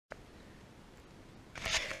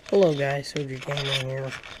Hello guys, Soldier Gamer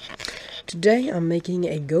here. Today I'm making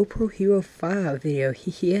a GoPro Hero 5 video.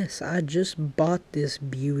 Yes, I just bought this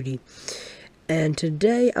beauty. And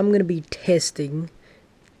today I'm going to be testing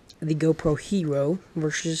the GoPro Hero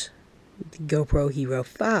versus the GoPro Hero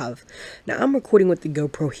 5. Now I'm recording with the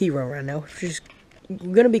GoPro Hero right now, which is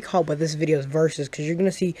going to be called by this video's versus, because you're going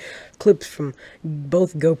to see clips from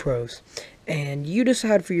both GoPros. And you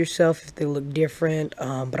decide for yourself if they look different,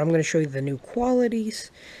 but I'm going to show you the new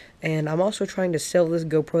qualities. And I'm also trying to sell this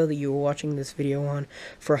GoPro that you were watching this video on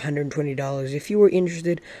for $120. If you were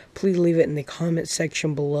interested, please leave it in the comment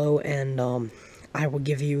section below, and I will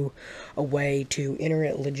give you a way to enter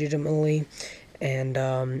it legitimately.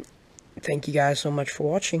 And thank you guys so much for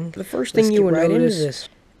watching. The first thing you will notice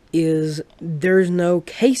is there's no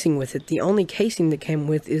casing with it. The only casing that came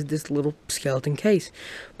with is this little skeleton case,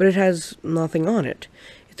 but it has nothing on it.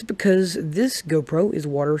 It's because this GoPro is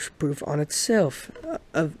waterproof on itself.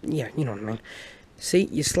 Yeah, you know what I mean. See,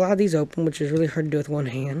 you slide these open, which is really hard to do with one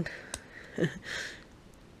hand.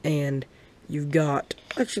 And you've got...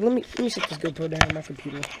 Actually, let me set this GoPro down on my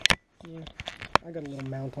computer. Yeah, I got a little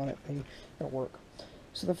mount on it thing. It'll work.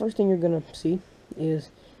 So the first thing you're going to see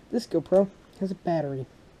is this GoPro has a battery,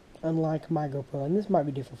 unlike my GoPro. And this might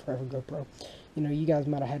be different for every GoPro. You know, you guys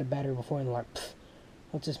might have had a battery before and like... Pfft,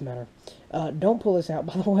 what's this matter? Don't pull this out,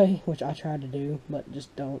 by the way, which I tried to do, but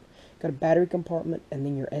just don't. Got a battery compartment, and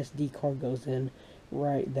then your SD card goes in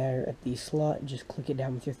right there at the slot. Just click it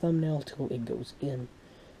down with your thumbnail till it goes in.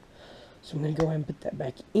 So I'm going to go ahead and put that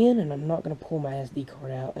back in, and I'm not going to pull my SD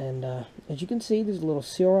card out. And as you can see, there's a little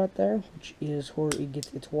seal right there, which is where it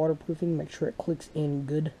gets its waterproofing. Make sure it clicks in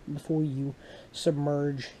good before you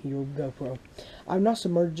submerge your GoPro. I've not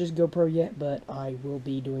submerged this GoPro yet, but I will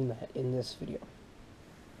be doing that in this video.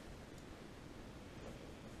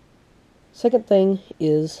 Second thing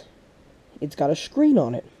is it's got a screen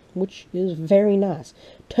on it, which is very nice.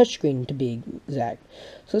 Touchscreen to be exact.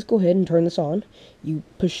 So let's go ahead and turn this on. You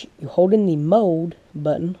hold in the mode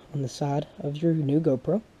button on the side of your new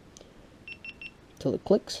GoPro till it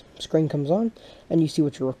clicks. Screen comes on, and you see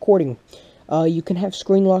what you're recording. You can have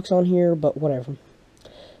screen locks on here, but whatever.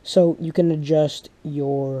 So you can adjust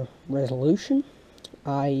your resolution.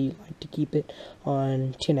 I like to keep it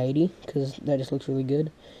on 1080 because that just looks really good.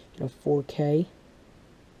 You know, 4K.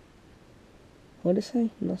 What did it say?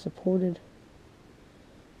 Not supported.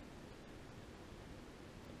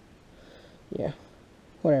 Yeah,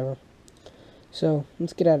 whatever. So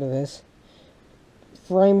let's get out of this.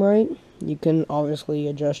 Frame rate. You can obviously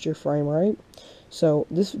adjust your frame rate. So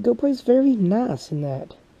this GoPro is very nice in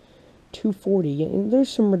that 240. And there's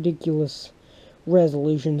some ridiculous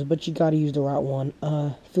resolutions, but you gotta use the right one.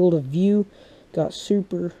 Field of view, got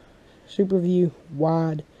super view,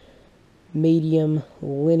 wide, medium,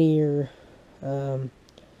 linear.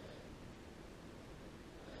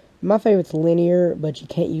 My favorite's linear, but you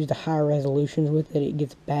can't use the high resolutions with it. It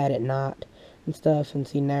gets bad at night and stuff, and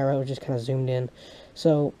see, narrow is just kind of zoomed in.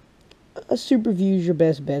 So a super view is your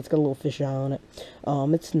best bet. It's got a little fisheye on it.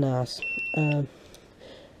 It's nice.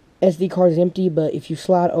 SD card is empty, but if you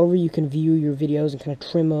slide over, you can view your videos and kind of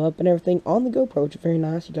trim them up and everything on the GoPro, which is very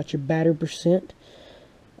nice. You got your battery percent.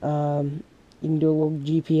 You can do a little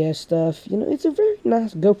GPS stuff. You know, it's a very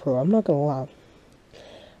nice GoPro. I'm not gonna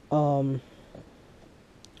lie.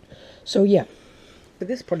 So yeah, for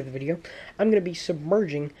this part of the video, I'm gonna be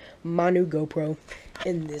submerging my new GoPro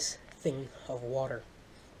in this thing of water.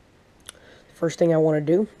 The first thing I want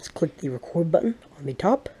to do is click the record button on the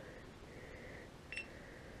top.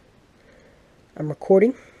 I'm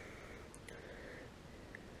recording,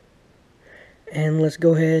 and let's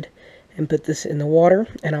go ahead and put this in the water,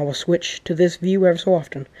 and I will switch to this view ever so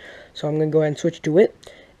often. So I'm going to go ahead and switch to it,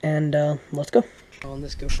 and let's go. On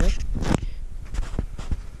this GoPro.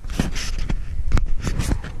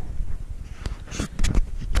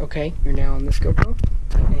 Okay, you're now on this GoPro,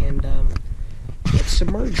 and let's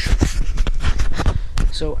submerge.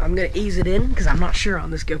 So I'm going to ease it in, because I'm not sure on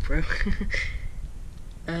this GoPro.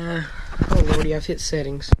 Oh lordy, I've hit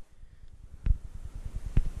settings.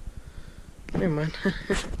 Never mind.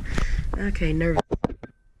 Okay, nervous.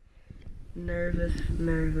 I'm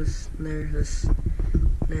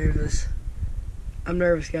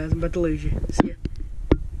nervous, guys. I'm about to lose you. See ya.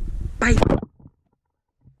 Bye.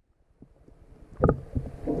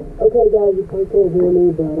 Okay, guys, you probably can't hear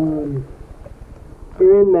me, but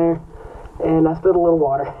you're in there, and I spilled a little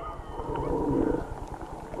water.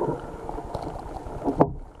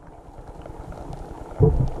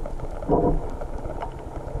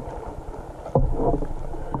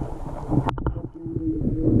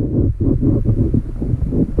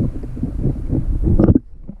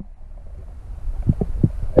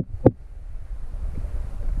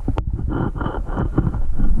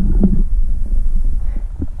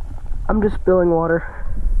 I'm just spilling water.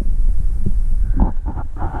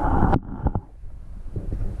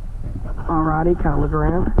 Alrighty, kind of look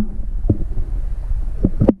around.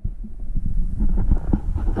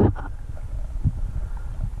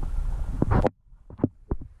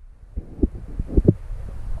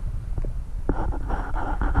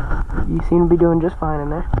 You seem to be doing just fine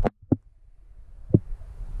in there.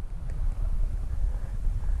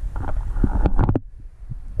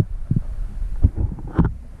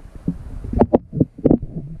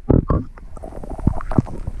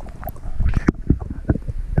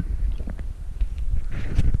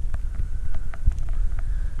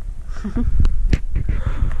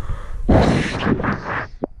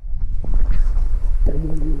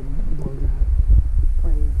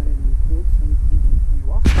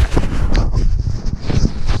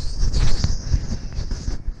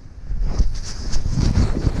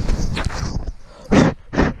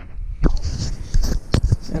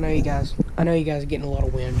 I know you guys are getting a lot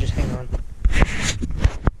of wind. Just hang on.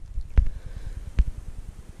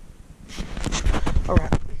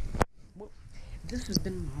 Alright. Well, this has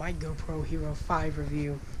been my GoPro Hero 5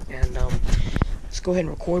 review. And, let's go ahead and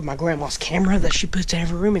record my grandma's camera that she puts in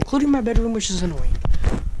every room, including my bedroom, which is annoying.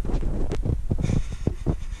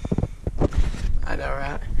 I know,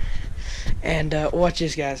 right? And, watch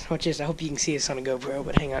this, guys. Watch this. I hope you can see this on a GoPro,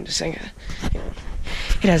 but hang on just a second.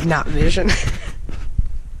 It has night vision.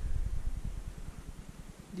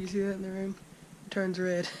 Do you see that in the room? It turns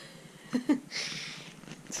red.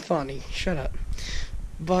 It's funny. Shut up.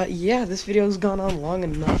 But yeah, this video's gone on long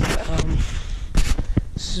enough.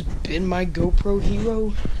 This has been my GoPro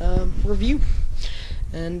Hero review.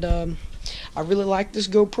 And I really like this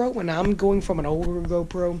GoPro, and I'm going from an older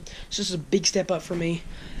GoPro. So this is a big step up for me.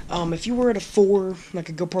 If you were at a 4, like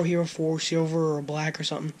a GoPro Hero 4 Silver or Black or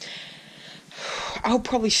something, I'll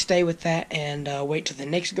probably stay with that and wait till the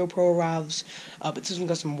next GoPro arrives. But this one's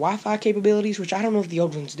got some Wi-Fi capabilities, which I don't know if the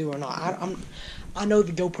old ones do or not. I know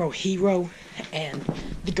the GoPro Hero and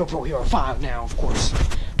the GoPro Hero 5 now, of course.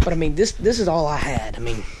 But I mean, this is all I had. I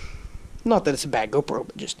mean, not that it's a bad GoPro,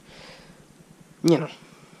 but just, you know,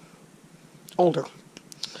 older,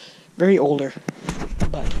 very older.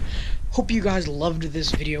 But hope you guys loved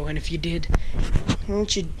this video, and if you did, why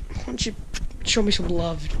don't you show me some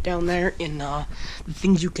love down there in the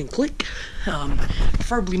things you can click.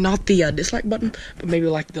 Preferably not the dislike button, but maybe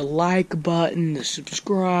like the like button, the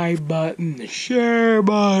subscribe button, the share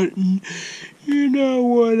button. You know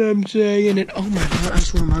what I'm saying. And oh my god, I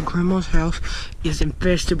swear my grandma's house is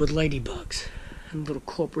infested with ladybugs. And the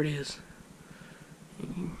little culprit is.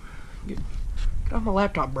 Get off my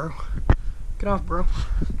laptop, bro. Get off, bro.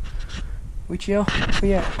 We chill? Where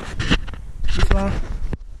you at? You fly?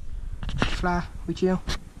 Fly, we chill.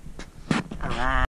 Alright.